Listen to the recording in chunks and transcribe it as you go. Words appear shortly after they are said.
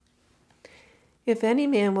If any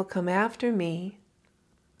man will come after me.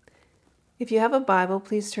 If you have a Bible,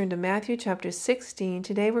 please turn to Matthew chapter 16.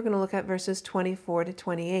 Today we're going to look at verses 24 to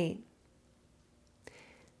 28.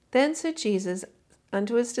 Then said Jesus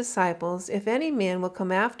unto his disciples, If any man will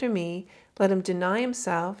come after me, let him deny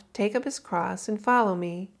himself, take up his cross, and follow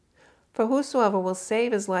me. For whosoever will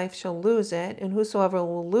save his life shall lose it, and whosoever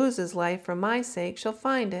will lose his life for my sake shall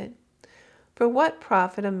find it. For what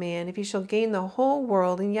profit a man if he shall gain the whole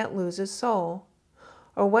world and yet lose his soul?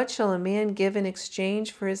 Or what shall a man give in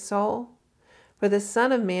exchange for his soul? For the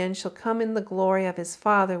Son of Man shall come in the glory of his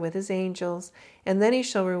Father with his angels, and then he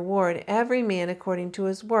shall reward every man according to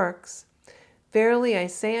his works. Verily I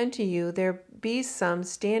say unto you, there be some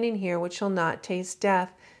standing here which shall not taste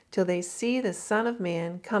death, till they see the Son of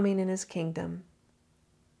Man coming in his kingdom.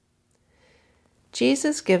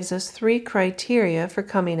 Jesus gives us 3 criteria for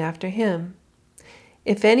coming after him.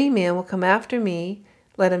 If any man will come after me,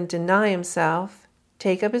 let him deny himself,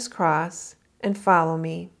 take up his cross, and follow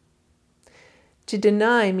me. To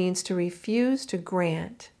deny means to refuse to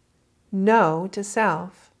grant, no to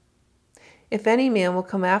self. If any man will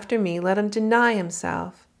come after me, let him deny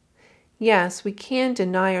himself. Yes, we can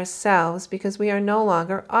deny ourselves because we are no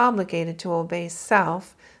longer obligated to obey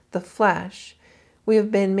self, the flesh. We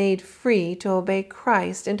have been made free to obey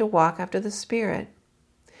Christ and to walk after the Spirit.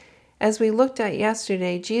 As we looked at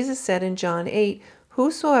yesterday, Jesus said in John 8,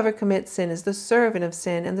 Whosoever commits sin is the servant of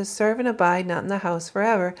sin, and the servant abide not in the house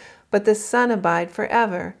forever, but the Son abide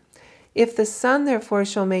forever. If the Son therefore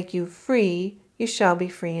shall make you free, you shall be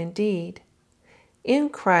free indeed. In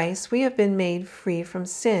Christ we have been made free from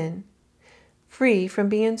sin, free from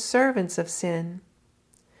being servants of sin.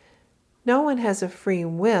 No one has a free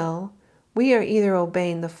will. We are either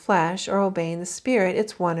obeying the flesh or obeying the Spirit.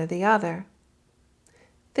 It's one or the other.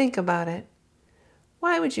 Think about it.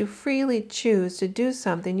 Why would you freely choose to do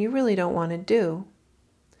something you really don't want to do?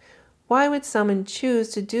 Why would someone choose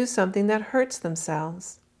to do something that hurts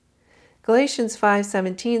themselves? Galatians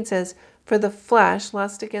 5:17 says, For the flesh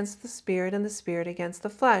lusts against the Spirit, and the Spirit against the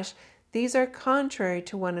flesh. These are contrary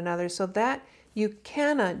to one another, so that you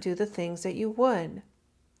cannot do the things that you would.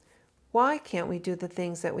 Why can't we do the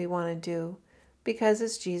things that we want to do? Because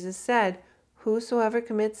as Jesus said, Whosoever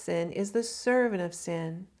commits sin is the servant of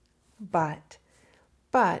sin. But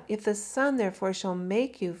if the Son therefore shall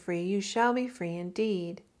make you free, you shall be free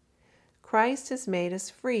indeed. Christ has made us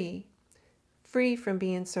free from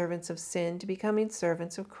being servants of sin to becoming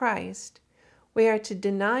servants of Christ. We are to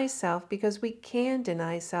deny self because we can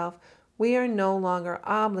deny self. We are no longer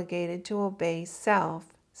obligated to obey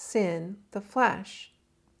self, sin, the flesh.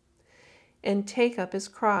 And take up his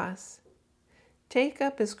cross. Take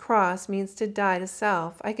up his cross means to die to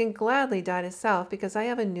self. I can gladly die to self because I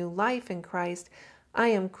have a new life in Christ. I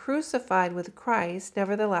am crucified with Christ,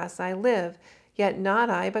 nevertheless I live. Yet not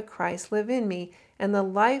I, but Christ live in me. And the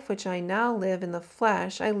life which I now live in the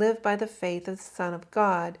flesh, I live by the faith of the Son of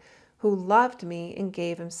God, who loved me and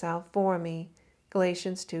gave himself for me.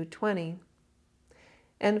 Galatians 2:20.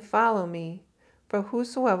 And follow me, for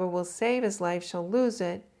whosoever will save his life shall lose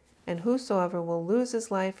it, and whosoever will lose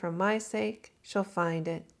his life for my sake shall find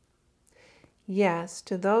it. Yes,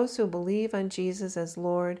 to those who believe on Jesus as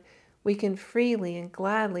Lord, we can freely and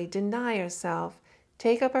gladly deny ourselves,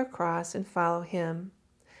 take up our cross, and follow him.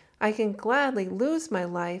 I can gladly lose my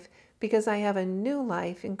life because I have a new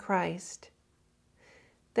life in Christ.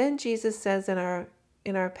 Then Jesus says in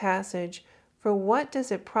our passage, For what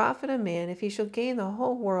does it profit a man if he shall gain the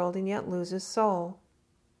whole world and yet lose his soul?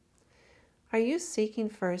 Are you seeking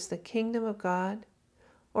first the kingdom of God,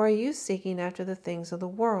 or are you seeking after the things of the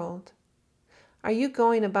world? Are you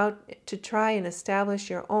going about to try and establish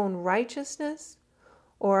your own righteousness,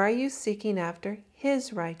 or are you seeking after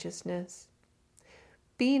his righteousness?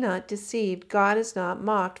 Be not deceived, God is not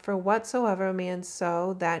mocked, for whatsoever a man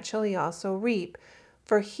sow, that shall he also reap.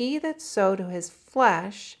 For he that sow to his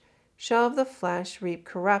flesh shall of the flesh reap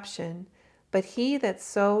corruption, but he that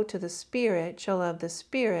sow to the Spirit shall of the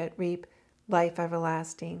Spirit reap life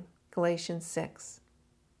everlasting. Galatians 6.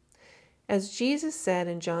 As Jesus said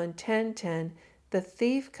in John 10:10, the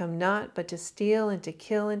thief come not but to steal and to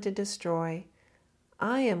kill and to destroy.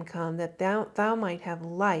 I am come that thou might have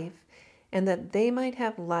life, and that they might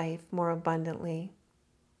have life more abundantly.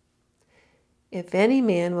 If any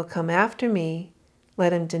man will come after me,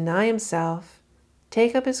 let him deny himself,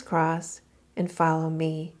 take up his cross, and follow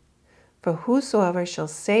me. For whosoever shall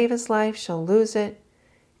save his life shall lose it,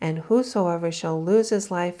 and whosoever shall lose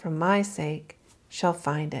his life for my sake shall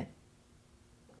find it.